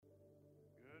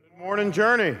Morning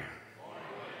journey.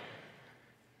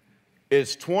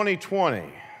 It's 2020.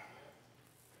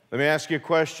 Let me ask you a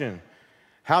question.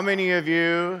 How many of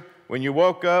you, when you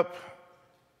woke up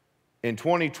in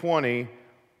 2020,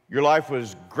 your life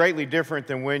was greatly different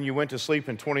than when you went to sleep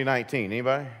in 2019?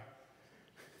 Anybody?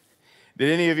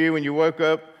 Did any of you, when you woke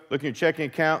up, look at your checking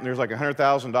account and there's like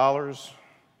 $100,000?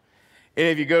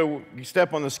 Any of you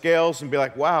step on the scales and be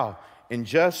like, wow, in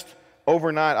just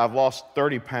overnight I've lost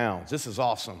 30 pounds. This is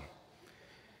awesome.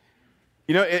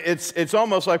 You know, it's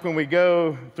almost like when we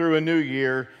go through a new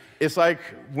year, it's like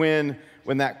when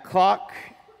that clock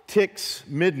ticks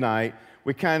midnight,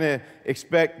 we kind of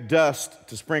expect dust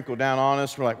to sprinkle down on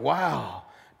us. We're like, wow,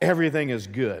 everything is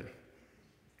good.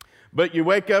 But you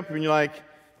wake up and you're like,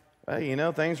 hey, you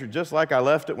know, things are just like I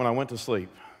left it when I went to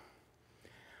sleep.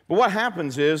 But what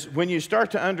happens is when you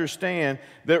start to understand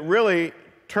that really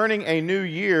turning a new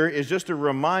year is just a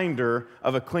reminder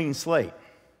of a clean slate.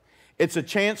 It's a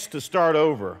chance to start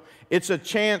over. It's a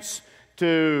chance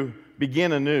to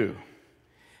begin anew.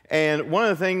 And one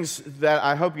of the things that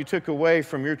I hope you took away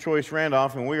from Your Choice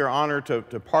Randolph, and we are honored to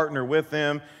partner with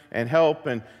them and help.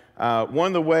 And one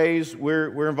of the ways,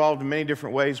 we're involved in many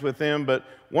different ways with them, but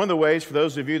one of the ways for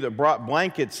those of you that brought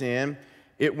blankets in,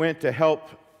 it went to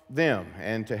help them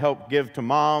and to help give to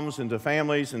moms and to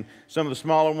families and some of the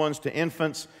smaller ones to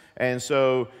infants. And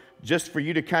so just for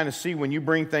you to kind of see when you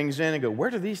bring things in and go, where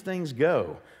do these things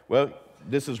go? Well,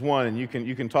 this is one, and you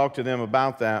can talk to them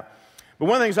about that. But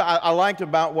one of the things I liked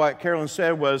about what Carolyn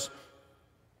said was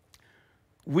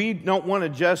we don't want to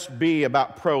just be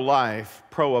about pro-life,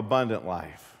 pro-abundant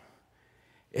life.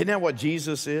 Isn't that what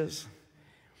Jesus is?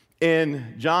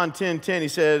 In John 10:10, he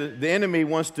said, the enemy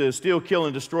wants to steal, kill,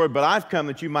 and destroy, but I've come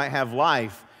that you might have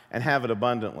life and have it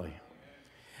abundantly.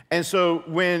 And so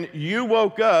when you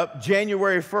woke up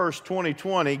January 1st,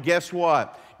 2020, guess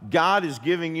what? God is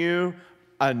giving you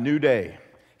a new day.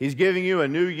 He's giving you a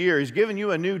new year. He's giving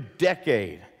you a new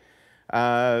decade.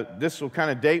 This will kind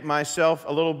of date myself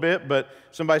a little bit, but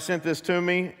somebody sent this to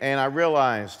me, and I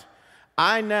realized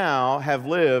I now have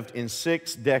lived in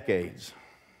 6 decades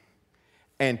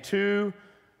and 2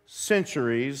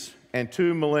 centuries and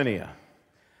 2 millennia.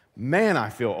 Man, I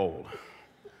feel old.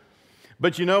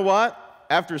 But you know what?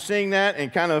 After seeing that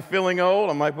and kind of feeling old,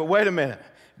 I'm like, but wait a minute.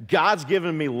 God's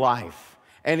given me life,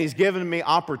 and He's given me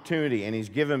opportunity, and He's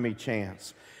given me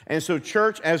chance. And so,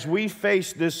 church, as we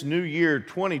face this new year,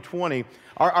 2020,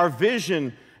 our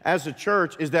vision as a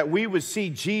church is that we would see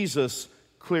Jesus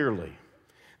clearly,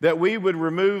 that we would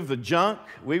remove the junk,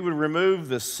 we would remove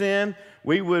the sin,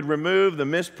 we would remove the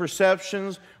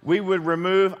misperceptions, we would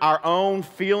remove our own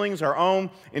feelings, our own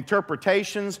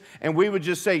interpretations, and we would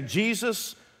just say,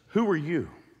 Jesus, who are you?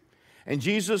 And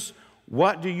Jesus,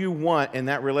 what do you want in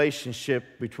that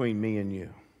relationship between me and you?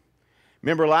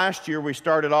 Remember last year we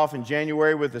started off in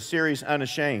January with the series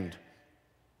Unashamed.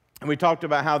 And we talked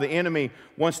about how the enemy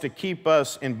wants to keep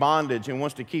us in bondage and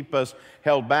wants to keep us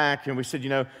held back. And we said, you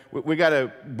know, we got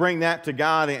to bring that to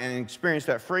God and experience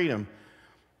that freedom.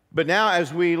 But now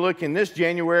as we look in this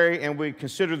January and we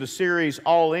consider the series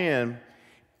All In,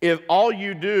 if all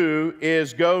you do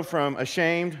is go from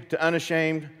ashamed to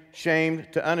unashamed, shamed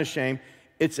to unashamed,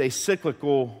 it's a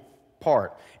cyclical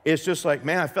part. It's just like,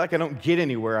 man, I feel like I don't get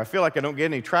anywhere. I feel like I don't get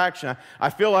any traction. I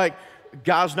feel like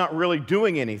God's not really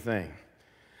doing anything.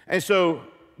 And so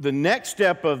the next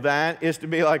step of that is to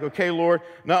be like, okay, Lord,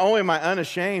 not only am I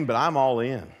unashamed, but I'm all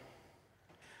in.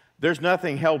 There's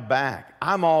nothing held back.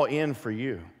 I'm all in for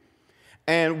you.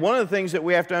 And one of the things that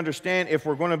we have to understand if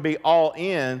we're going to be all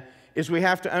in is we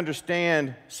have to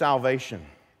understand salvation.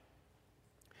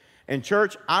 And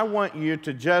church, I want you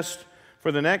to just,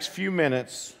 for the next few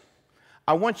minutes,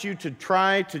 I want you to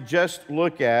try to just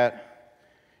look at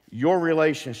your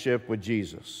relationship with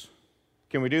Jesus.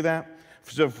 Can we do that?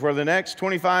 So for the next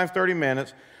 25, 30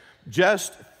 minutes,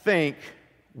 just think,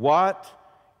 what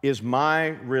is my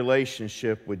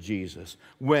relationship with Jesus?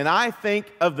 When I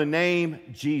think of the name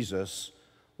Jesus,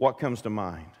 what comes to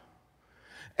mind?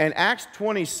 And Acts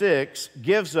 26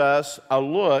 gives us a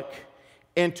look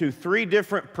into 3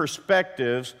 different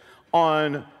perspectives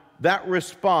on that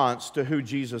response to who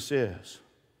Jesus is.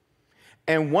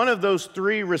 And one of those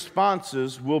 3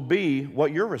 responses will be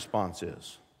what your response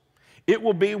is. It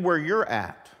will be where you're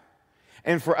at.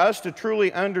 And for us to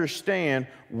truly understand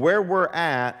where we're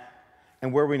at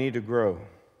and where we need to grow.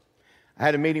 I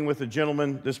had a meeting with a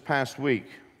gentleman this past week,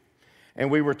 and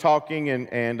we were talking,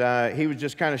 and he was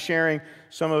just kind of sharing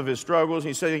some of his struggles.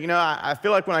 He said, you know, I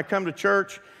feel like when I come to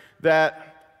church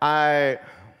that I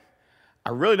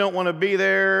really don't want to be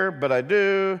there, but I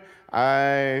do.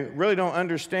 I really don't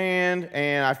understand,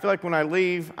 and I feel like when I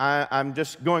leave, I'm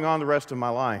just going on the rest of my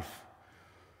life.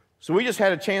 So we just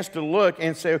had a chance to look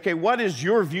and say, okay, what is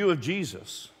your view of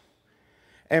Jesus?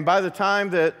 And by the time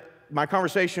that my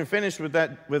conversation finished with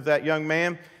that young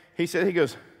man, he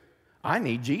goes, I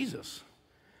need Jesus.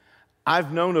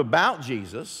 I've known about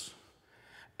Jesus,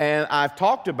 and I've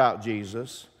talked about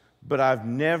Jesus, but I've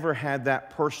never had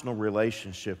that personal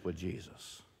relationship with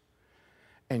Jesus.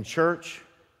 And church,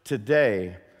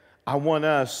 today, I want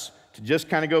us to just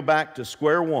kind of go back to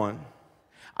square one.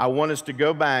 I want us to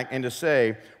go back and to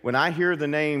say, when I hear the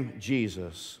name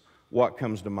Jesus, what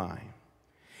comes to mind?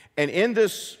 And in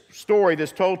this story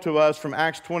that's told to us from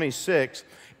Acts 26,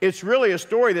 it's really a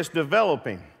story that's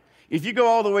developing. If you go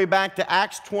all the way back to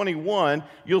Acts 21,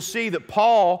 you'll see that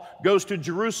Paul goes to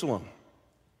Jerusalem.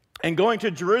 And going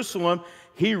to Jerusalem,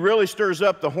 he really stirs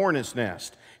up the hornet's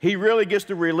nest. He really gets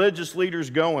the religious leaders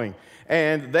going.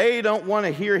 And they don't want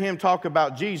to hear him talk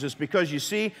about Jesus because, you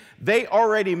see, they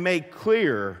already made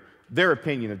clear their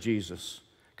opinion of Jesus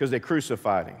because they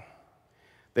crucified him.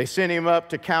 They sent him up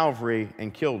to Calvary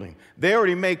and killed him. They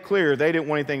already made clear they didn't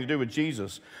want anything to do with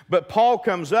Jesus. But Paul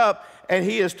comes up and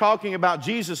he is talking about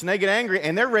Jesus, and they get angry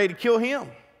and they're ready to kill him.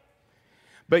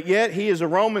 But yet he is a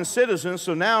Roman citizen,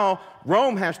 so now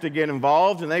Rome has to get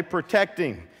involved and they protect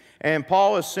him. And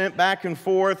Paul is sent back and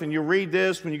forth, and you read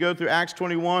this when you go through Acts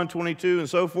 21, 22, and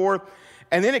so forth.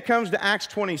 And then it comes to Acts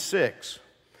 26.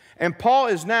 And Paul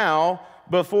is now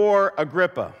before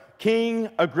Agrippa, King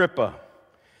Agrippa.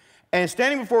 And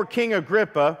standing before King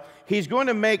Agrippa, he's going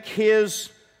to make his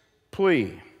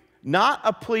plea. Not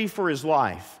a plea for his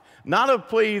life. Not a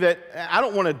plea that I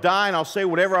don't want to die and I'll say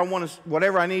whatever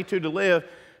I need to live.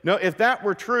 No, if that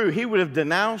were true, he would have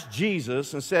denounced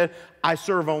Jesus and said, I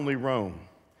serve only Rome.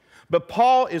 But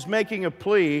Paul is making a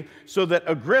plea so that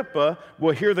Agrippa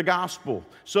will hear the gospel,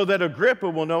 so that Agrippa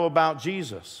will know about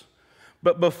Jesus.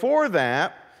 But before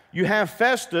that, you have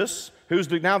Festus, who's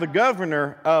now the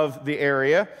governor of the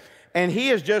area, and he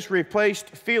has just replaced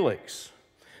Felix.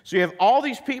 So you have all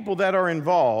these people that are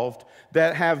involved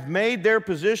that have made their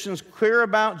positions clear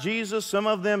about Jesus, some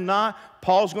of them not.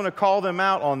 Paul's going to call them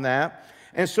out on that.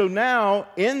 And so now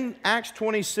in Acts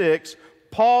 26,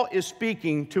 Paul is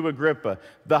speaking to Agrippa,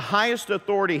 the highest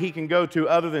authority he can go to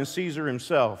other than Caesar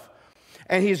himself.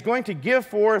 And he's going to give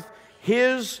forth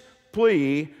his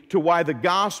plea to why the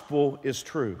gospel is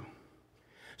true.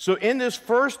 So in this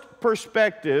first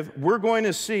perspective, we're going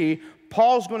to see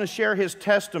Paul's going to share his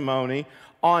testimony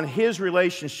on his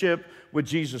relationship with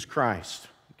Jesus Christ.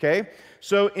 Okay?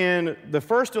 So in the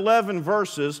first 11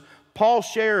 verses, Paul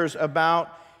shares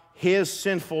about his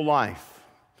sinful life.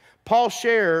 Paul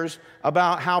shares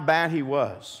about how bad he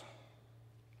was.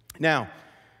 Now,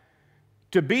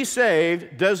 to be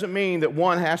saved doesn't mean that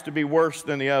one has to be worse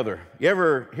than the other. You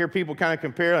ever hear people kind of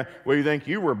compare, well, you think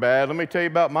you were bad? Let me tell you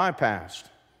about my past.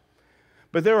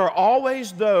 But there are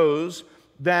always those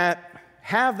that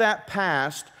have that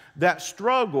past, that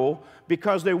struggle,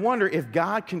 because they wonder if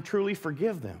God can truly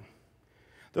forgive them.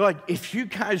 They're like, if you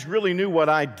guys really knew what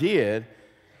I did,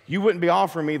 you wouldn't be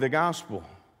offering me the gospel.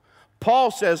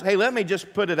 Paul says, hey, let me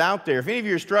just put it out there. If any of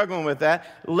you are struggling with that,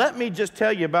 let me just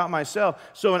tell you about myself.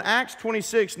 So in Acts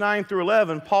 26, 9 through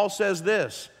 11, Paul says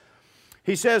this.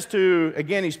 He says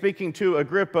he's speaking to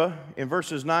Agrippa in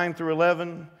verses 9 through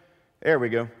 11. There we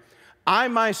go. I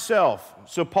myself,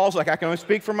 so Paul's like, I can only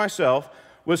speak for myself,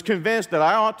 was convinced that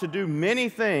I ought to do many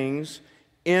things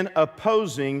in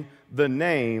opposing the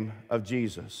name of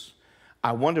Jesus.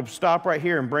 I want to stop right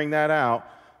here and bring that out.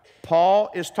 Paul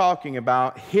is talking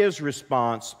about his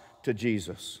response to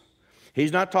Jesus.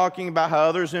 He's not talking about how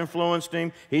others influenced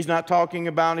him. He's not talking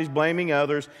about he's blaming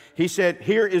others. He said,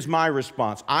 here is my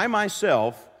response. I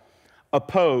myself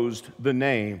opposed the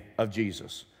name of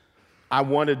Jesus. I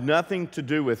wanted nothing to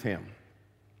do with him.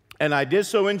 And I did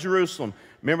so in Jerusalem.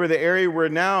 Remember the area where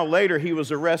now later he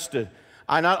was arrested.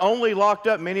 I not only locked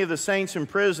up many of the saints in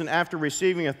prison after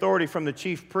receiving authority from the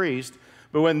chief priest,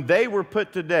 but when they were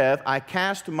put to death, I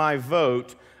cast my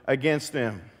vote against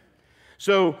them.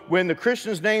 So when the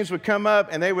Christians' names would come up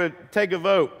and they would take a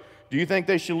vote, do you think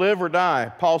they should live or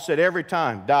die? Paul said every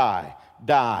time, die,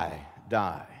 die,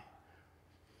 die.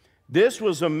 This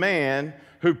was a man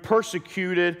who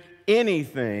persecuted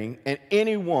anything and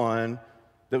anyone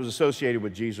that was associated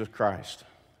with Jesus Christ,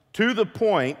 to the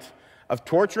point of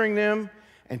torturing them,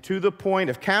 and to the point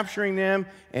of capturing them,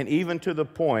 and even to the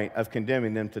point of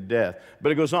condemning them to death.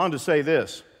 But it goes on to say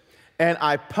this, and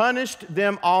I punished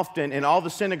them often in all the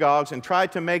synagogues and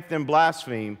tried to make them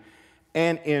blaspheme,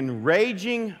 and in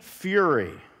raging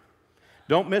fury.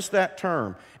 Don't miss that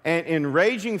term. And in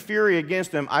raging fury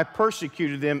against them, I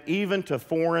persecuted them even to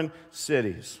foreign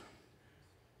cities.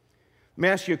 Let me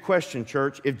ask you a question,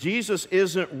 church. If Jesus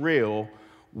isn't real,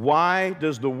 why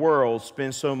does the world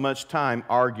spend so much time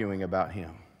arguing about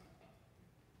him?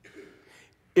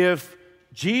 If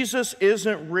Jesus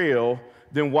isn't real,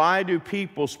 then why do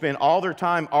people spend all their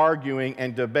time arguing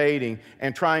and debating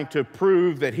and trying to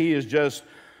prove that he is just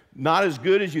not as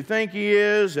good as you think he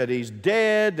is, that he's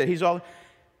dead, that he's all...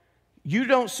 You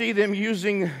don't see them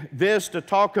using this to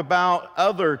talk about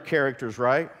other characters,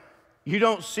 right? You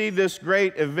don't see this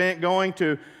great event going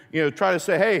to, try to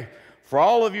say, hey, for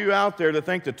all of you out there that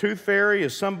think the Tooth Fairy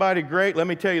is somebody great, let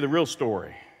me tell you the real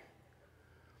story.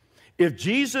 If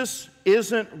Jesus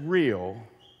isn't real,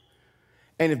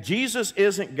 and if Jesus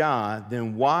isn't God,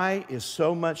 then why is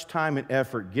so much time and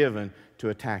effort given to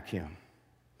attack him?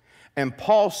 And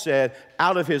Paul said,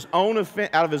 out of his own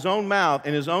mouth,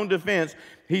 in his own defense,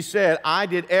 he said, I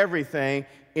did everything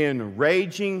in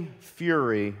raging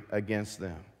fury against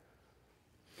them.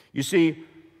 You see,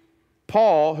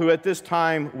 Paul, who at this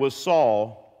time was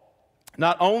Saul,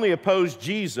 not only opposed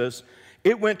Jesus,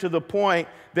 it went to the point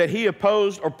that he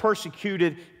opposed or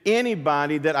persecuted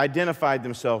anybody that identified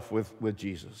themselves with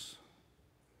Jesus.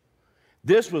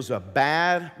 This was a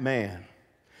bad man.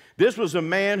 This was a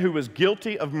man who was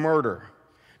guilty of murder.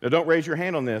 Now, don't raise your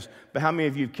hand on this, but how many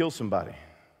of you have killed somebody?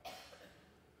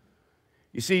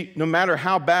 You see, no matter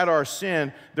how bad our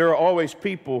sin, there are always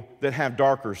people that have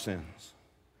darker sins.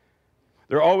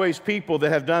 There are always people that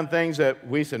have done things that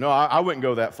we say, no, I wouldn't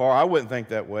go that far. I wouldn't think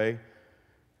that way.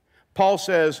 Paul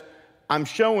says, I'm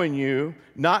showing you,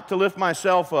 not to lift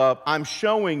myself up, I'm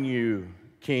showing you,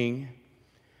 King,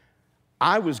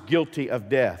 I was guilty of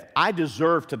death. I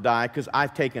deserve to die because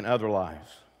I've taken other lives.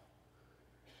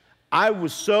 I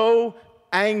was so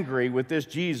angry with this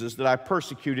Jesus that I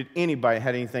persecuted anybody that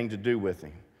had anything to do with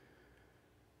him.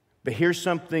 But here's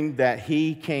something that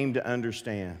he came to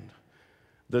understand.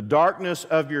 The darkness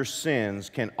of your sins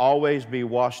can always be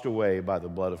washed away by the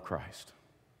blood of Christ.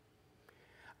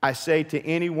 I say to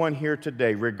anyone here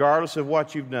today, regardless of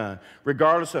what you've done,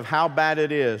 regardless of how bad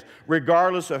it is,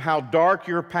 regardless of how dark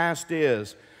your past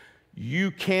is,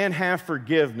 you can have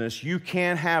forgiveness, you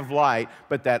can have light,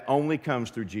 but that only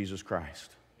comes through Jesus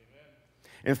Christ.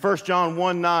 Amen. In 1 John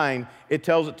 1:9, it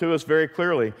tells it to us very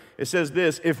clearly. It says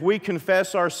this, if we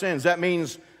confess our sins, that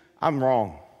means I'm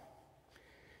wrong.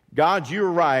 God, you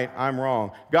are right, I'm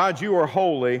wrong. God, you are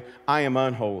holy, I am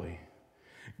unholy.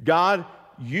 God,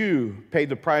 you paid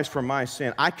the price for my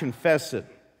sin. I confess it.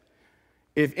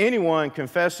 If anyone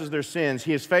confesses their sins,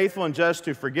 he is faithful and just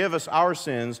to forgive us our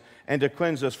sins and to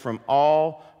cleanse us from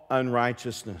all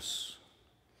unrighteousness.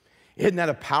 Isn't that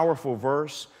a powerful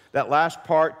verse? That last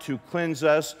part, to cleanse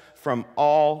us from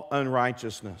all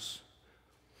unrighteousness.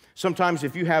 Sometimes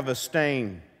if you have a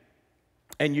stain,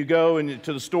 and you go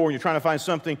to the store and you're trying to find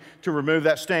something to remove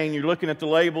that stain. You're looking at the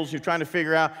labels. You're trying to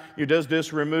figure out, does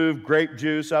this remove grape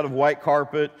juice out of white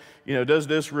carpet? Does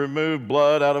this remove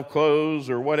blood out of clothes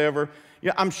or whatever?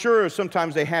 I'm sure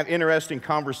sometimes they have interesting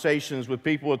conversations with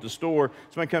people at the store.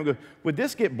 Somebody come and go, would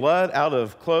this get blood out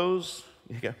of clothes?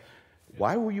 You go,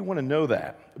 why would you want to know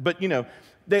that? But,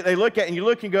 they look at it and you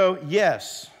look and go,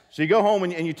 yes. So you go home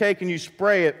and you take and you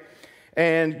spray it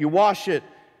and you wash it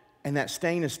and that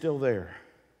stain is still there.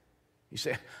 You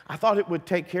say, I thought it would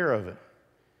take care of it.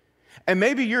 And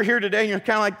maybe you're here today and you're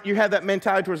kind of like, you have that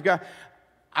mentality towards God.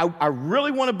 I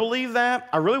really want to believe that.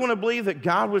 I really want to believe that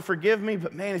God would forgive me,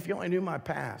 but man, if you only knew my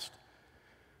past.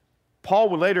 Paul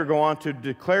would later go on to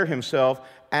declare himself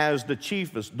as the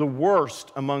chiefest, the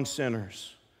worst among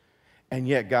sinners. And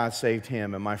yet God saved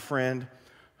him. And my friend,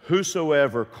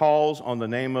 whosoever calls on the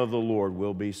name of the Lord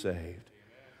will be saved.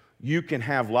 You can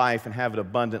have life and have it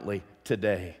abundantly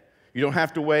today. You don't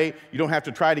have to wait. You don't have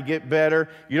to try to get better.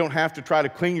 You don't have to try to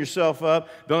clean yourself up.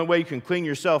 The only way you can clean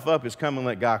yourself up is come and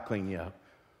let God clean you up.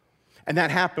 And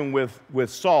that happened with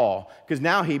Saul, because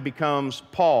now he becomes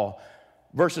Paul.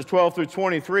 Verses 12 through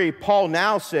 23, Paul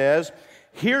now says,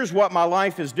 here's what my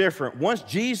life is different. Once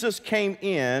Jesus came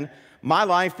in, my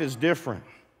life is different.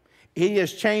 He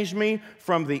has changed me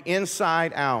from the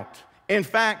inside out. In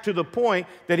fact, to the point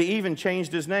that he even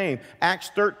changed his name. Acts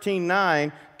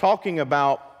 13:9, talking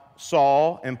about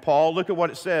Saul and Paul, look at what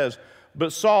it says.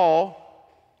 But Saul,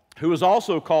 who was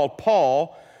also called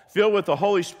Paul, filled with the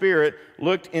Holy Spirit,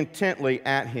 looked intently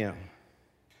at him.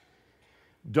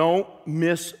 Don't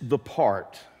miss the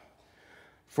part.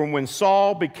 From when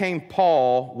Saul became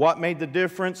Paul, what made the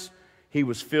difference? He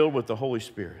was filled with the Holy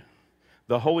Spirit.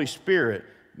 The Holy Spirit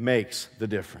makes the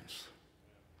difference.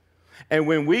 And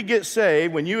when we get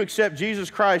saved, when you accept Jesus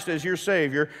Christ as your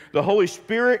Savior, the Holy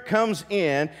Spirit comes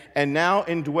in and now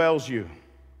indwells you.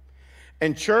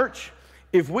 And church,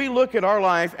 if we look at our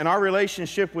life and our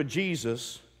relationship with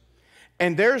Jesus,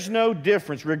 and there's no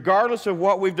difference, regardless of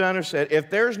what we've done or said, if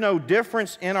there's no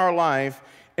difference in our life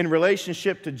in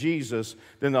relationship to Jesus,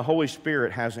 then the Holy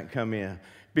Spirit hasn't come in.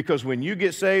 Because when you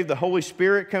get saved, the Holy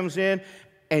Spirit comes in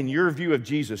and your view of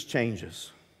Jesus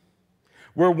changes.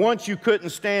 Where once you couldn't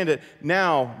stand it,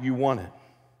 now you want it.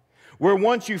 Where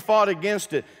once you fought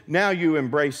against it, now you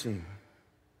embrace Him.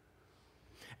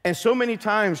 And so many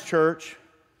times, church,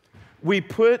 we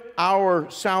put our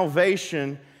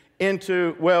salvation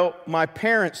into, well, my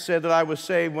parents said that I was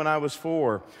saved when I was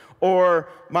 4. Or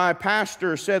my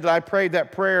pastor said that I prayed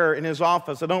that prayer in his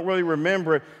office. I don't really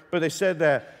remember it, but they said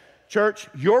that. Church,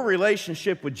 your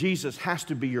relationship with Jesus has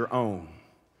to be your own.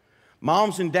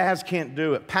 Moms and dads can't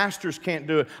do it. Pastors can't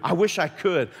do it. I wish I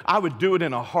could. I would do it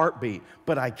in a heartbeat,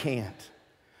 but I can't.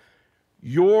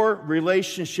 Your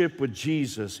relationship with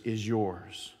Jesus is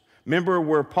yours. Remember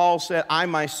where Paul said, I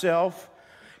myself?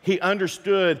 He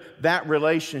understood that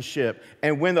relationship.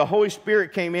 And when the Holy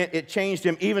Spirit came in, it changed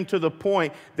him even to the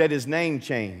point that his name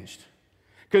changed.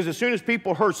 Because as soon as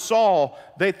people heard Saul,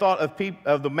 they thought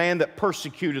of the man that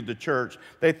persecuted the church.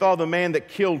 They thought of the man that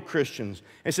killed Christians.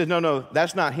 And said, no,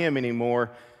 that's not him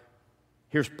anymore.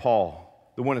 Here's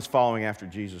Paul, the one that's following after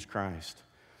Jesus Christ.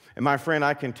 And my friend,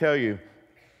 I can tell you,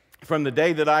 from the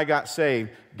day that I got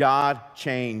saved, God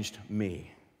changed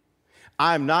me.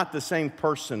 I'm not the same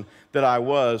person that I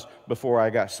was before I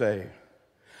got saved.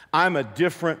 I'm a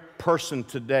different person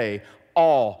today,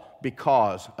 all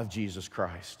because of Jesus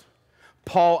Christ.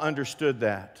 Paul understood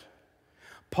that.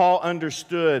 Paul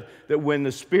understood that when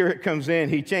the Spirit comes in,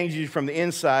 He changes you from the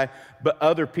inside, but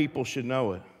other people should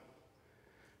know it.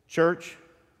 Church,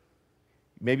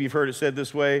 maybe you've heard it said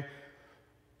this way,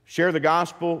 share the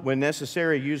gospel when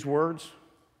necessary, use words.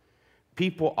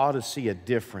 People ought to see a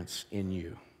difference in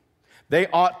you. They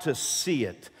ought to see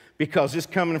it because it's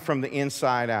coming from the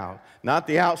inside out. Not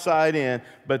the outside in,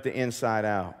 but the inside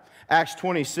out. Acts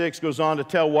 26 goes on to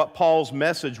tell what Paul's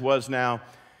message was now.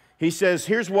 He says,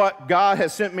 here's what God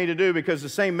has sent me to do, because the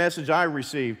same message I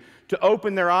received, to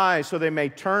open their eyes so they may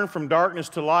turn from darkness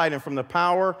to light and from the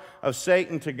power of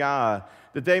Satan to God,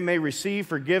 that they may receive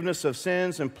forgiveness of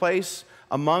sins and place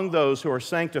among those who are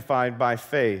sanctified by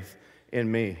faith in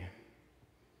me.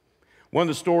 One of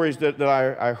the stories that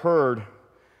I heard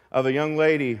of a young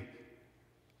lady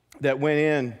that went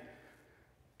in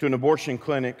to an abortion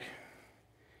clinic,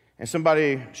 and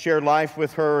somebody shared life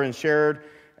with her and shared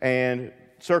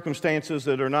circumstances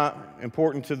that are not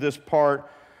important to this part,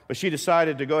 but she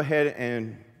decided to go ahead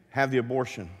and have the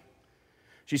abortion.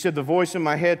 She said, the voice in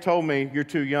my head told me, you're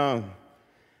too young,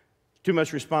 too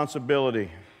much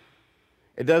responsibility.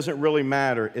 It doesn't really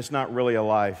matter. It's not really a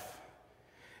life.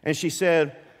 And she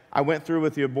said, I went through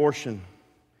with the abortion.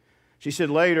 She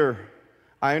said, later,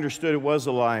 I understood it was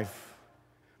a life,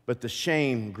 but the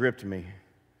shame gripped me.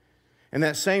 And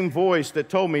that same voice that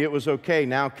told me it was okay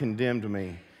now condemned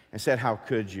me and said, how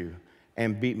could you?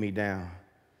 And beat me down.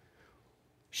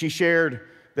 She shared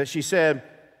that she said,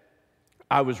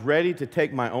 I was ready to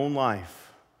take my own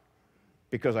life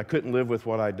because I couldn't live with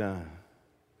what I'd done.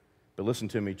 But listen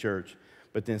to me, church.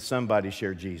 But then somebody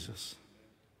shared Jesus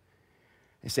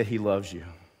and said, He loves you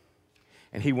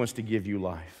and He wants to give you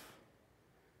life.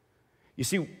 You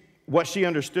see, what she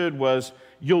understood was,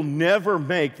 you'll never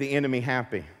make the enemy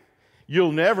happy.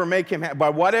 You'll never make him happy. By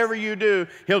whatever you do,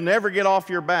 he'll never get off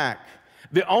your back.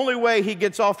 The only way he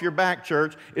gets off your back,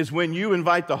 church, is when you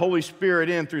invite the Holy Spirit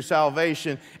in through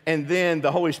salvation, and then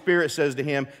the Holy Spirit says to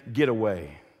him, get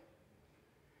away.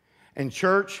 And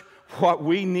church, what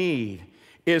we need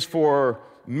is for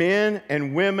men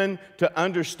and women to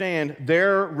understand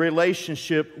their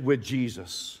relationship with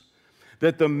Jesus.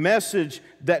 That the message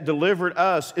that delivered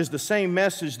us is the same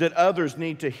message that others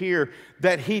need to hear,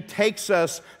 that He takes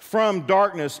us from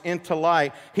darkness into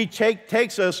light. He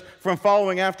takes us from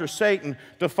following after Satan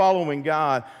to following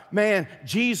God. Man,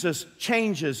 Jesus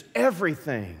changes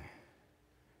everything.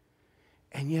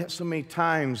 And yet so many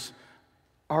times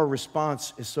our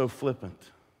response is so flippant.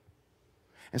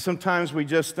 And sometimes we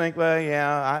just think, well,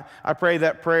 yeah, I pray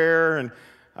that prayer and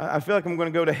I feel like I'm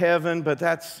going to go to heaven, but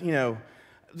that's,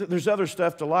 there's other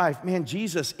stuff to life. Man,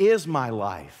 Jesus is my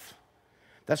life.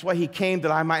 That's why He came,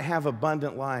 that I might have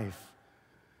abundant life.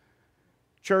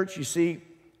 Church, you see,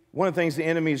 one of the things the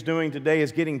enemy is doing today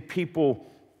is getting people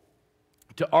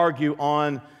to argue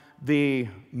on the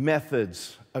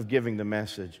methods of giving the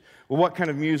message. Well, what kind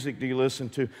of music do you listen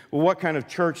to? Well, what kind of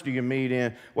church do you meet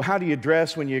in? Well, how do you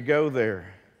dress when you go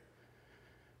there?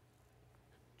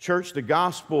 Church, the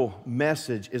gospel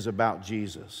message is about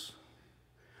Jesus.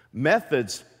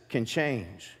 Methods can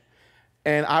change.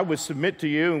 And I would submit to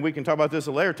you, and we can talk about this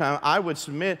at a later time, I would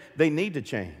submit they need to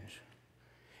change.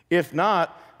 If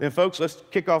not, then folks, let's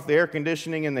kick off the air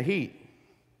conditioning and the heat.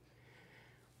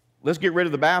 Let's get rid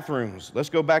of the bathrooms.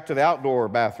 Let's go back to the outdoor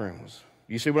bathrooms.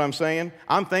 You see what I'm saying?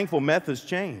 I'm thankful methods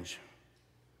change.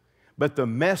 But the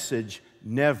message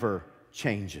never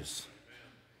changes.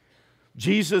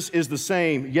 Jesus is the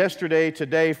same yesterday,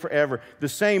 today, forever. The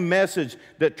same message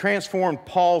that transformed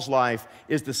Paul's life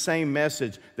is the same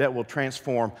message that will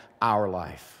transform our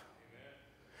life.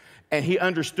 And he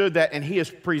understood that, and he is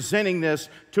presenting this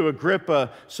to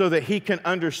Agrippa so that he can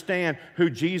understand who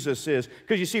Jesus is.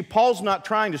 Because you see, Paul's not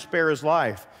trying to spare his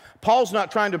life. Paul's not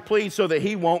trying to plead so that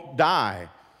he won't die.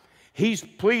 He's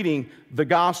pleading the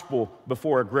gospel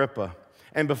before Agrippa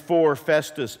and before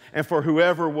Festus and for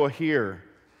whoever will hear.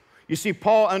 You see,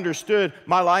 Paul understood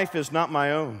my life is not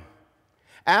my own.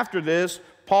 After this,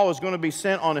 Paul is going to be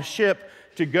sent on a ship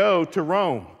to go to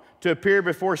Rome to appear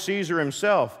before Caesar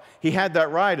himself. He had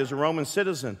that right as a Roman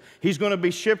citizen. He's going to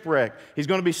be shipwrecked. He's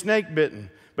going to be snake bitten.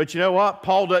 But you know what?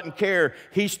 Paul doesn't care.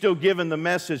 He's still giving the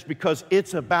message because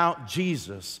it's about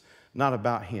Jesus, not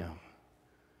about him.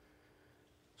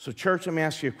 So church, let me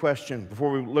ask you a question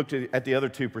before we look at the other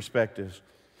two perspectives.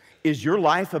 Is your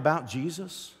life about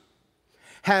Jesus?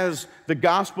 Has the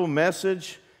gospel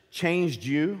message changed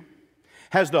you?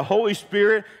 Has the Holy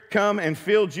Spirit come and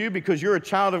filled you because you're a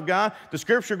child of God? The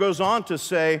scripture goes on to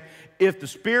say, if the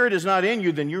Spirit is not in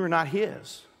you, then you are not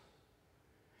His.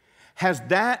 Has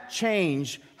that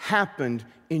change happened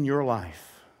in your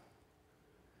life?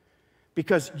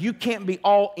 Because you can't be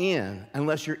all in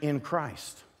unless you're in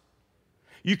Christ.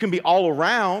 You can be all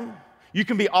around, you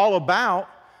can be all about,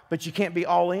 but you can't be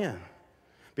all in.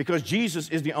 Because Jesus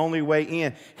is the only way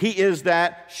in. He is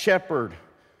that shepherd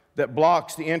that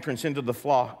blocks the entrance into the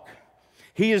flock.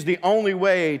 He is the only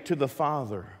way to the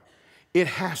Father. It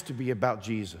has to be about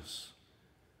Jesus.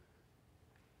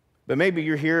 But maybe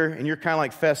you're here and you're kind of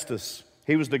like Festus.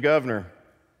 He was the governor.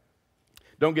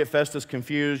 Don't get Festus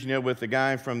confused, with the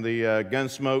guy from the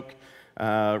Gunsmoke,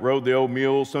 rode the old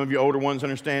mule. Some of you older ones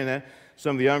understand that.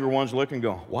 Some of the younger ones look and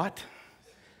go, what?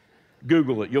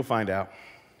 Google it, you'll find out.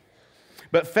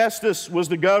 But Festus was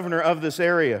the governor of this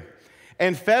area.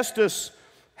 And Festus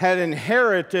had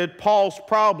inherited Paul's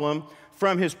problem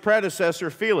from his predecessor,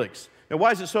 Felix. Now,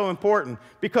 why is it so important?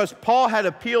 Because Paul had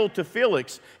appealed to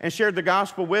Felix and shared the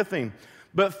gospel with him.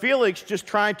 But Felix just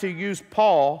tried to use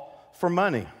Paul for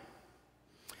money.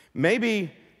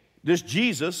 Maybe this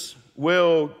Jesus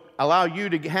will allow you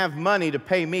to have money to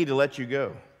pay me to let you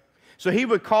go. So he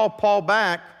would call Paul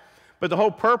back, but the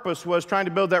whole purpose was trying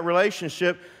to build that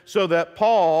relationship so that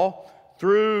Paul,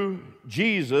 through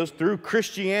Jesus, through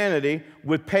Christianity,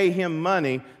 would pay him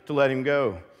money to let him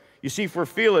go. You see, for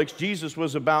Felix, Jesus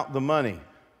was about the money.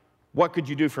 What could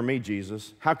you do for me,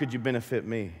 Jesus? How could you benefit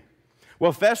me?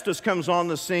 Well, Festus comes on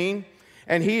the scene,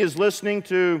 and he is listening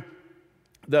to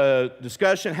the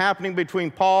discussion happening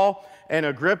between Paul and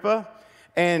Agrippa,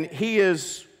 and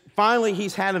he's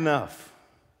had enough.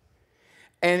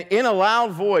 And in a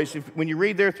loud voice, when you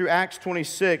read there through Acts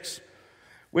 26,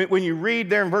 when you read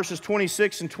there in verses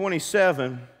 26 and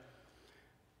 27,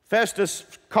 Festus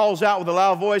calls out with a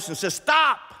loud voice and says,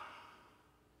 "Stop!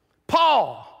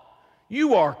 Paul,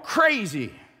 you are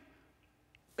crazy.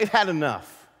 We've had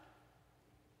enough."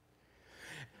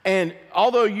 And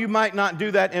although you might not do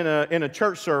that in a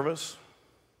church service,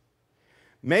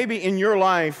 maybe in your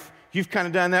life, you've kind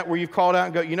of done that where you've called out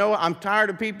and go, you know what, I'm tired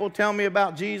of people telling me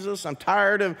about Jesus. I'm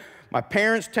tired of my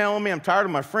parents telling me. I'm tired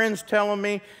of my friends telling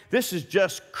me. This is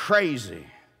just crazy.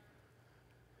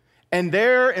 And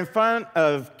there in front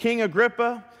of King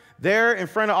Agrippa, there in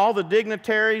front of all the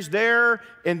dignitaries, there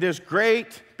in this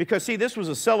great, because see, this was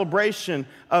a celebration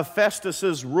of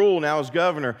Festus's rule now as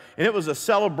governor. And it was a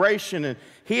celebration, and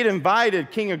he had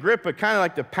invited King Agrippa kind of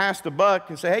like to pass the buck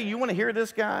and say, hey, you want to hear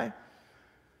this guy?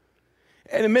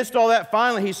 And amidst all that,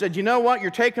 finally, he said, you know what?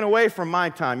 You're taking away from my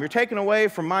time. You're taking away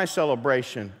from my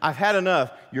celebration. I've had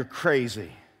enough. You're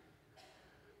crazy.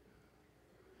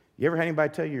 You ever had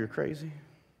anybody tell you you're crazy?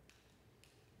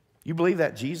 You believe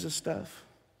that Jesus stuff?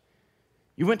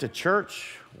 You went to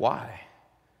church? Why?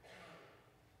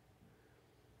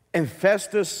 And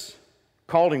Festus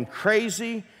called him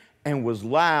crazy and was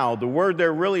loud. The word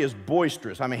there really is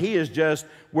boisterous. I mean, he is just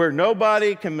where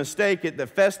nobody can mistake it that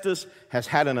Festus has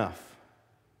had enough.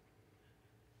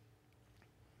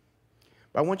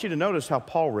 But I want you to notice how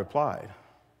Paul replied.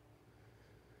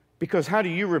 Because how do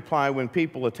you reply when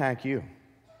people attack you?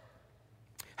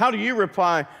 How do you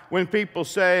reply when people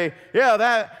say, yeah,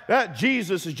 that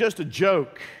Jesus is just a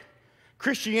joke?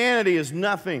 Christianity is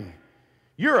nothing.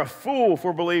 You're a fool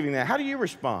for believing that. How do you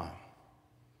respond?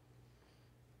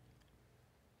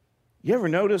 You ever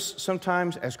notice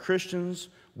sometimes as Christians,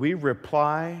 we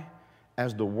reply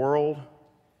as the world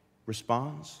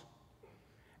responds?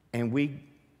 And we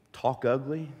talk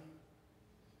ugly?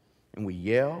 And we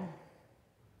yell?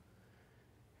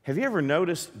 Have you ever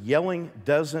noticed yelling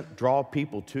doesn't draw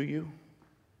people to you?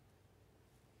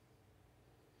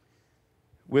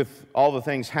 With all the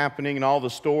things happening and all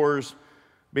the stores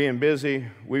being busy,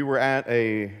 we were at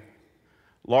a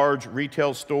large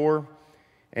retail store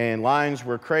and lines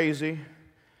were crazy.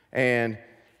 And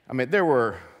I mean, there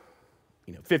were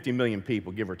 50 million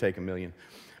people, give or take a million,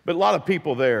 but a lot of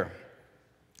people there.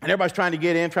 And everybody's trying to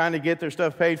get in, trying to get their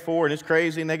stuff paid for, and it's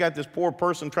crazy. And they got this poor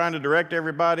person trying to direct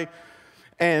everybody.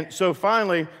 And so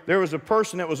finally, there was a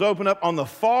person that was open up on the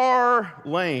far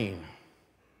lane,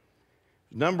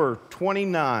 number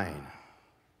 29.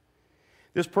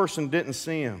 This person didn't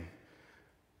see him.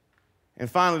 And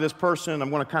finally, this person, I'm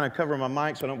going to kind of cover my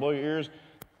mic so I don't blow your ears.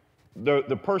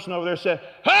 The person over there said,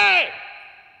 "Hey,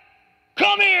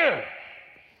 come here."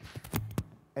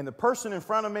 And the person in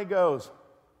front of me goes,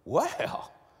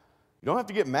 "Well, you don't have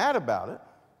to get mad about it."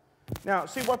 Now,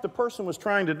 see what the person was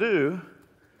trying to do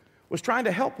was trying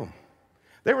to help them.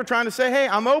 They were trying to say, hey,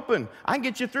 I'm open. I can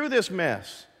get you through this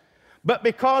mess. But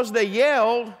because they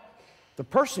yelled, the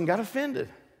person got offended.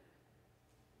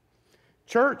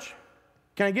 Church,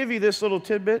 can I give you this little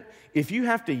tidbit? If you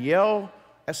have to yell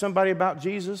at somebody about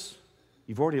Jesus,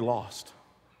 you've already lost.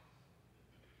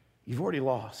 You've already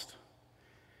lost.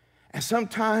 And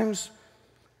sometimes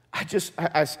I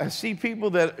see people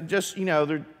that just,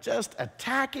 they're just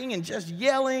attacking and just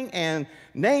yelling and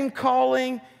name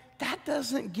calling. That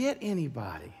doesn't get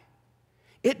anybody.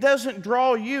 It doesn't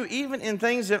draw you, even in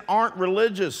things that aren't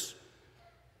religious.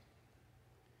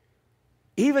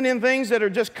 Even in things that are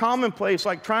just commonplace,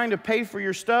 like trying to pay for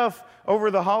your stuff over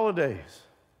the holidays.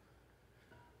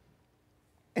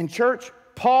 In church,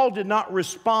 Paul did not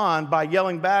respond by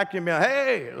yelling back and being like,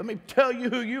 hey, let me tell you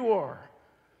who you are.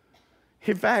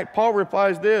 In fact, Paul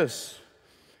replies this,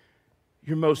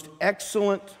 your most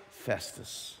excellent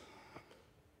Festus.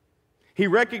 He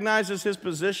recognizes his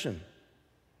position.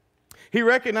 He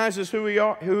recognizes who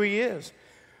he is.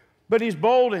 But he's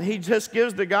bold and he just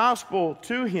gives the gospel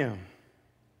to him.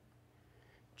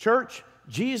 Church,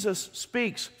 Jesus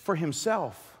speaks for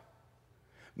himself.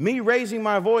 Me raising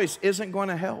my voice isn't going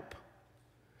to help.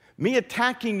 Me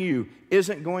attacking you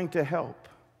isn't going to help.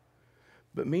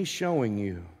 But me showing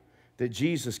you that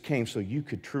Jesus came so you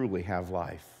could truly have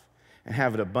life and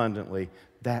have it abundantly,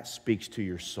 that speaks to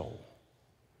your soul.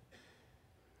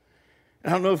 I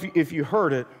don't know if you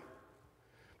heard it,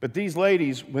 but these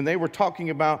ladies, when they were talking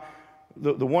about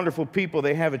the wonderful people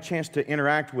they have a chance to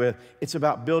interact with, it's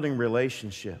about building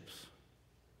relationships.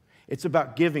 It's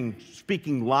about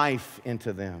speaking life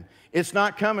into them. It's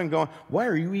not coming going, why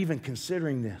are you even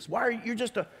considering this? Why are you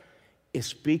just It's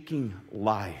speaking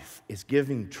life. It's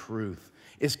giving truth.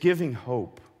 It's giving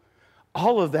hope.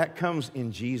 All of that comes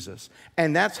in Jesus.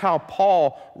 And that's how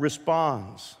Paul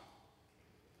responds.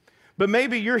 But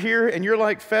maybe you're here and you're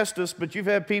like Festus, but you've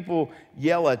had people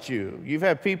yell at you. You've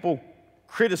had people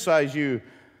criticize you.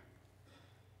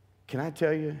 Can I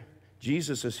tell you,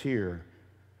 Jesus is here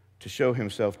to show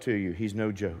himself to you. He's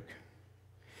no joke.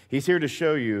 He's here to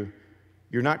show you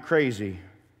you're not crazy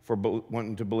for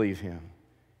wanting to believe him.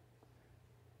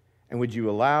 And would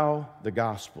you allow the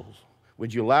Gospels,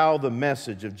 would you allow the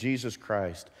message of Jesus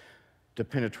Christ to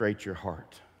penetrate your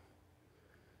heart?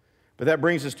 But that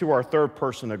brings us to our third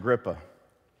person, Agrippa.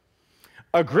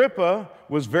 Agrippa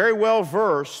was very well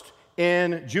versed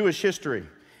in Jewish history.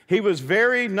 He was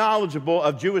very knowledgeable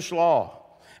of Jewish law.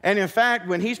 And in fact,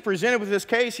 when he's presented with this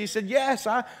case, he said, yes,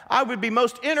 I would be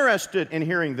most interested in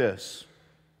hearing this.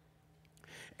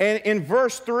 And in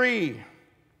verse 3,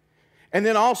 and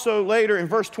then also later in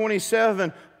verse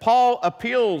 27, Paul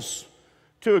appeals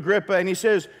to Agrippa and he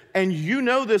says, and you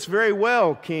know this very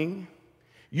well, King.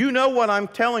 You know what I'm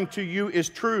telling to you is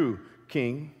true,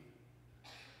 King.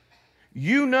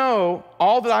 You know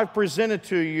all that I've presented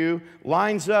to you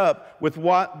lines up with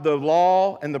what the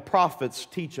law and the prophets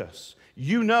teach us.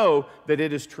 You know that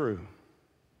it is true.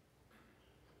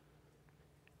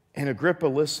 And Agrippa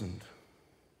listened.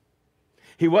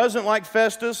 He wasn't like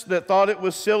Festus that thought it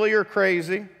was silly or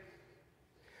crazy,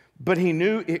 but he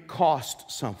knew it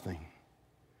cost something.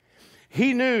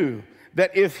 He knew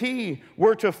that if he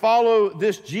were to follow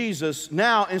this Jesus,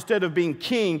 now instead of being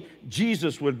king,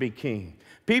 Jesus would be king.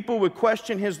 People would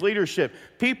question his leadership.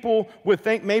 People would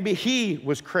think maybe he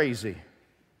was crazy.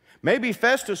 Maybe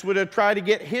Festus would have tried to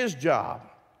get his job.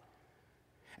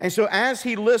 And so as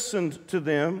he listened to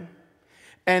them,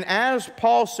 and as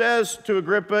Paul says to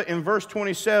Agrippa in verse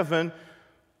 27,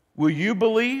 will you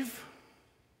believe?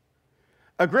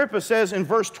 Agrippa says in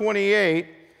verse 28,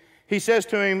 he says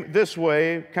to him this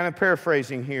way, kind of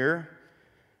paraphrasing here,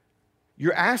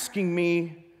 you're asking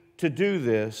me to do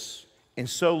this in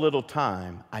so little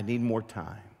time, I need more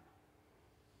time.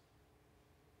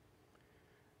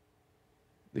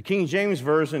 The King James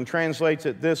Version translates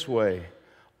it this way,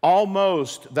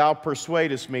 almost thou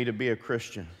persuadest me to be a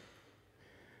Christian.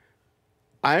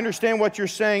 I understand what you're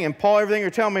saying, and Paul, everything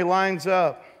you're telling me lines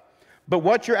up. But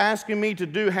what you're asking me to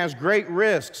do has great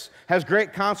risks, has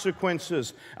great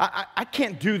consequences. I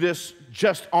can't do this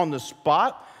just on the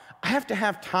spot. I have to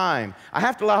have time. I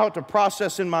have to allow it to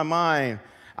process in my mind.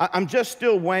 I'm just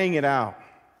still weighing it out.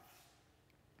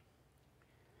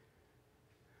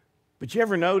 But you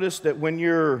ever notice that when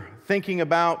you're thinking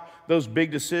about those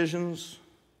big decisions,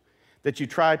 that you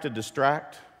try to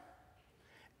distract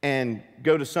and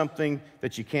go to something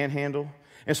that you can't handle?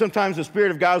 And sometimes the Spirit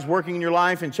of God is working in your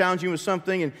life and challenging you with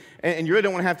something, and you really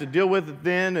don't want to have to deal with it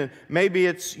then. And maybe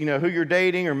it's, who you're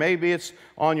dating, or maybe it's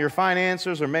on your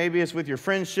finances, or maybe it's with your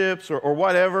friendships, or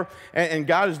whatever. And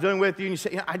God is dealing with you, and you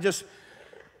say, I just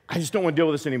don't want to deal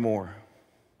with this anymore.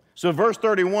 So verse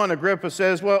 31, Agrippa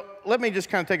says, well, let me just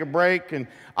kind of take a break, and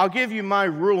I'll give you my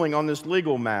ruling on this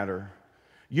legal matter.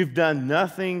 You've done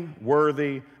nothing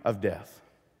worthy of death.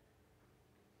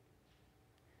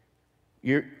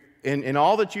 In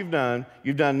all that you've done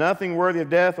nothing worthy of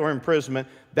death or imprisonment.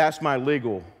 That's my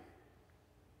legal.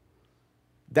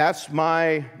 That's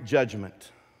my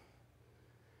judgment.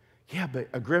 Yeah, but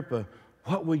Agrippa,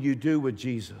 what will you do with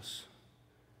Jesus?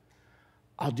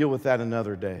 I'll deal with that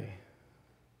another day.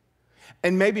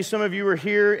 And maybe some of you are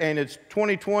here and it's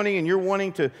 2020 and you're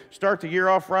wanting to start the year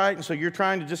off right, and so you're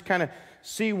trying to just kind of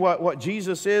see what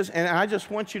Jesus is. And I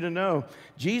just want you to know,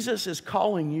 Jesus is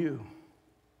calling you.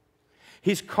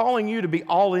 He's calling you to be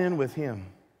all in with Him.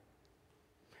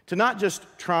 To not just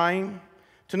trying,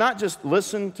 to not just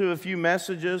listen to a few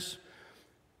messages,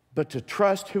 but to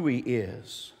trust who He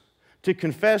is. To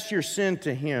confess your sin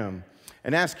to Him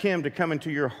and ask Him to come into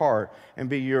your heart and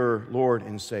be your Lord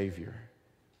and Savior.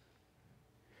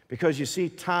 Because you see,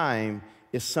 time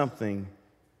is something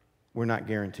we're not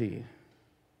guaranteed.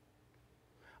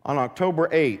 On October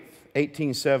 8th,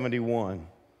 1871,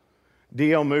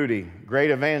 D.L. Moody,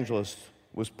 great evangelist,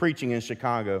 was preaching in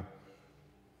Chicago.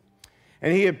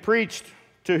 And he had preached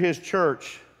to his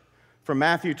church from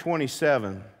Matthew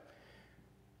 27.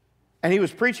 And he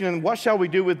was preaching, and what shall we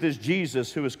do with this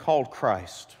Jesus who is called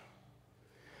Christ?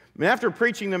 And after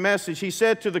preaching the message, he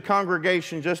said to the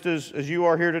congregation, just as you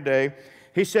are here today,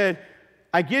 he said,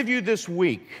 I give you this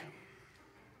week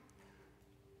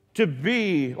to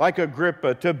be like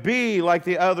Agrippa, to be like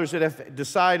the others that have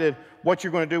decided what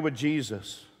you're going to do with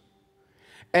Jesus.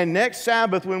 And next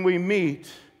Sabbath when we meet,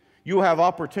 you'll have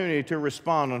opportunity to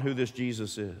respond on who this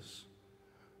Jesus is.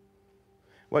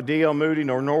 What D.L. Moody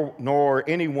nor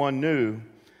anyone knew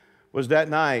was that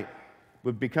night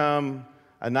would become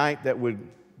a night that would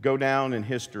go down in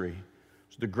history.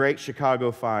 It was the Great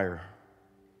Chicago Fire.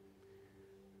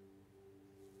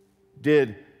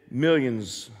 Did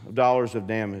millions of dollars of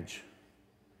damage.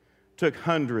 Took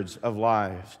hundreds of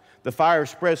lives. The fire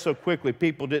spread so quickly,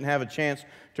 people didn't have a chance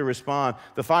to respond.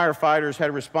 The firefighters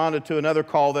had responded to another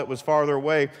call that was farther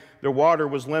away. Their water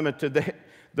was limited.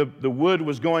 The wood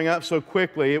was going up so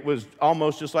quickly, it was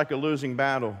almost just like a losing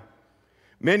battle.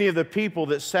 Many of the people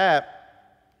that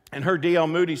sat and heard D.L.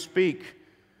 Moody speak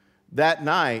that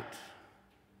night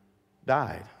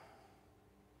died.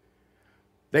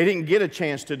 They didn't get a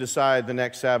chance to decide the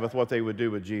next Sabbath what they would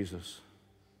do with Jesus.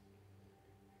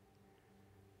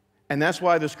 And that's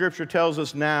why the Scripture tells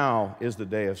us now is the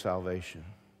day of salvation.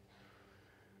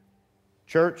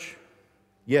 Church,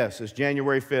 yes, it's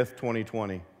January 5th,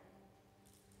 2020.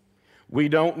 We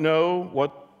don't know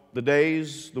what the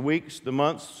days, the weeks, the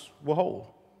months will hold.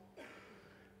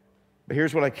 But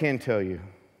here's what I can tell you.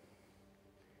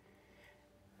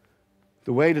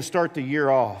 The way to start the year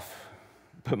off,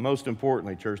 but most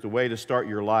importantly, church, the way to start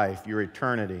your life, your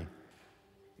eternity,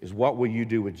 is what will you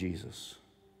do with Jesus?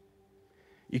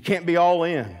 You can't be all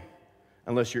in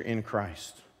unless you're in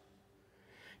Christ.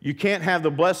 You can't have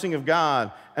the blessing of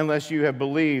God unless you have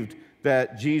believed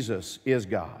that Jesus is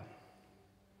God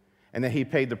and that He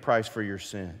paid the price for your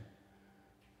sin.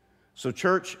 So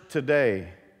church, today,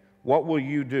 what will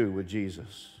you do with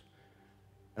Jesus?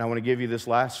 And I want to give you this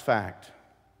last fact.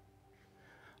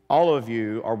 all of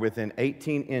you are within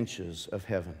 18 inches of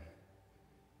heaven.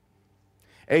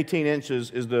 18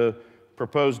 inches is the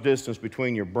proposed distance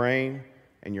between your brain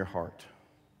and your heart.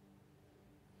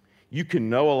 You can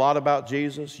know a lot about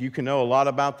Jesus. You can know a lot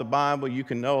about the Bible. You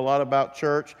can know a lot about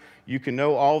church. You can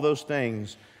know all those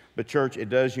things. But church, it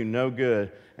does you no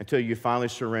good until you finally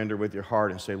surrender with your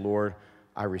heart and say, Lord,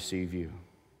 I receive you.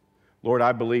 Lord,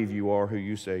 I believe you are who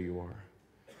you say you are.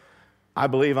 I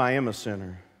believe I am a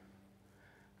sinner.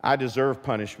 I deserve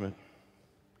punishment.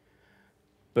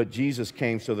 But Jesus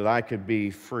came so that I could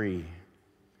be free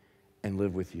and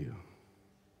live with you.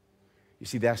 You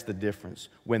see, that's the difference.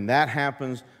 When that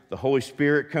happens, the Holy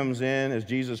Spirit comes in as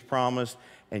Jesus promised,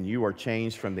 and you are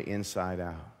changed from the inside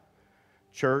out.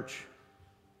 Church,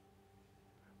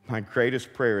 my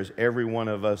greatest prayer is every one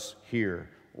of us here,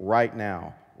 right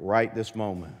now, right this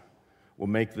moment, will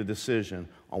make the decision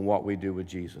on what we do with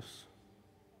Jesus.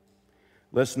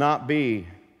 Let's not be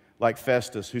like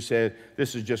Festus, who said,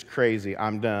 this is just crazy,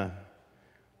 I'm done.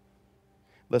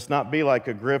 Let's not be like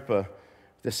Agrippa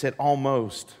that said,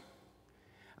 almost.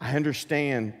 I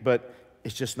understand, but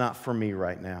it's just not for me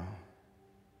right now.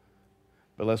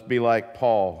 But let's be like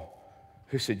Paul,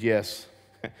 who said, yes,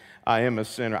 I am a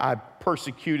sinner. I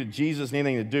persecuted Jesus,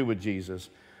 anything to do with Jesus.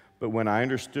 But when I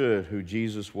understood who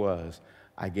Jesus was,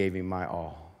 I gave him my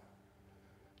all.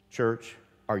 Church,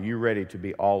 are you ready to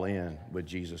be all in with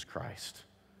Jesus Christ?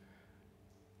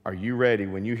 Are you ready,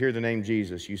 when you hear the name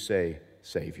Jesus, you say,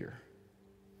 Savior,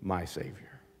 my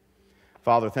Savior.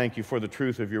 Father, thank you for the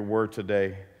truth of your word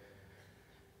today.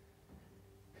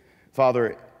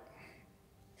 Father,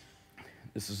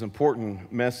 this is an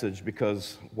important message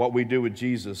because what we do with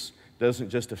Jesus doesn't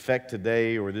just affect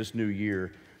today or this new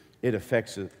year. It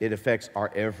affects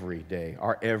our every day,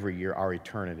 our every year, our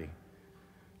eternity.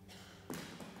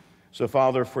 So,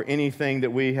 Father, for anything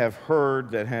that we have heard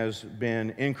that has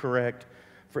been incorrect,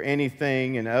 for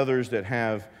anything and others that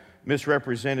have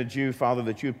misrepresented you, Father,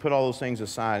 that you would put all those things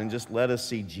aside and just let us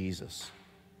see Jesus.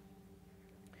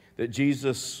 That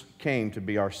Jesus came to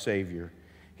be our Savior.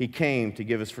 He came to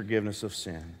give us forgiveness of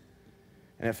sin.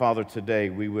 And that, Father, today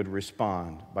we would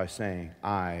respond by saying,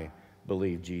 I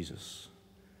believe Jesus.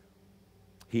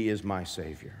 He is my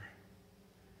Savior.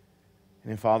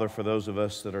 And Father, for those of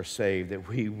us that are saved, that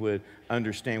we would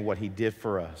understand what He did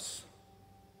for us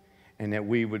and that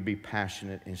we would be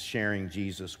passionate in sharing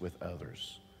Jesus with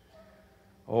others.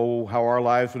 Oh, how our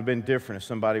lives would have been different if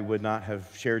somebody would not have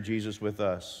shared Jesus with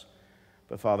us.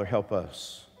 But Father, help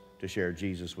us to share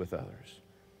Jesus with others.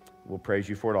 We'll praise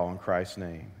you for it all in Christ's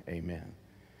name. Amen.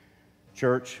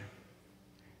 Church,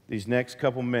 these next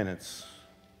couple minutes,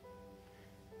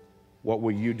 what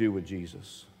will you do with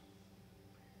Jesus?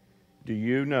 Do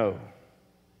you know,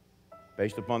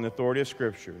 based upon the authority of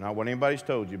Scripture, not what anybody's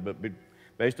told you, but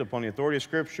based upon the authority of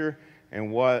Scripture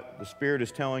and what the Spirit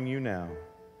is telling you now,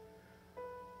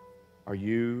 are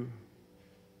you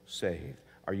saved?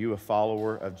 Are you a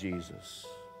follower of Jesus?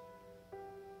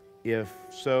 If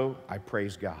so, I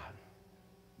praise God.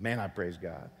 Man, I praise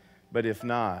God. But if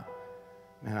not,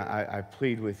 man, I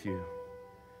plead with you,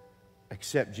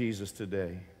 accept Jesus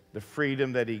today. The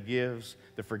freedom that He gives,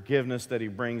 the forgiveness that He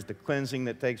brings, the cleansing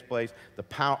that takes place, the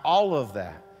power, all of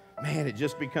that, man, it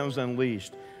just becomes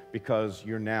unleashed because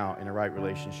you're now in a right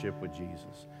relationship with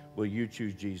Jesus. Will you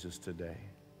choose Jesus today?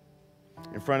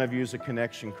 In front of you is a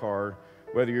connection card.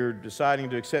 Whether you're deciding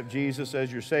to accept Jesus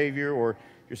as your Savior or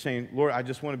you're saying, Lord, I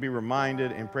just want to be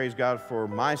reminded and praise God for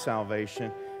my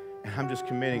salvation, and I'm just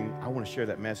committing, I want to share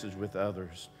that message with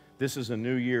others. This is a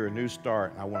new year, a new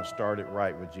start, and I want to start it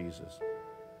right with Jesus.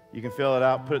 You can fill it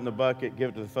out, put it in the bucket, give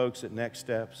it to the folks at Next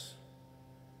Steps.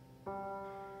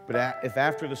 But if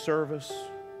after the service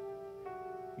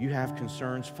you have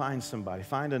concerns, find somebody,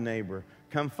 find a neighbor,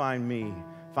 come find me,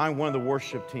 find one of the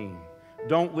worship team.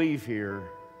 Don't leave here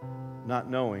not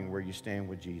knowing where you stand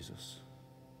with Jesus,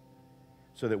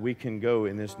 so that we can go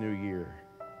in this new year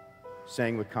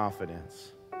saying with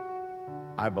confidence,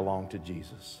 I belong to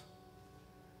Jesus.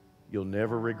 You'll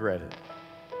never regret it.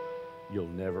 You'll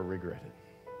never regret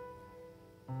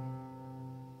it.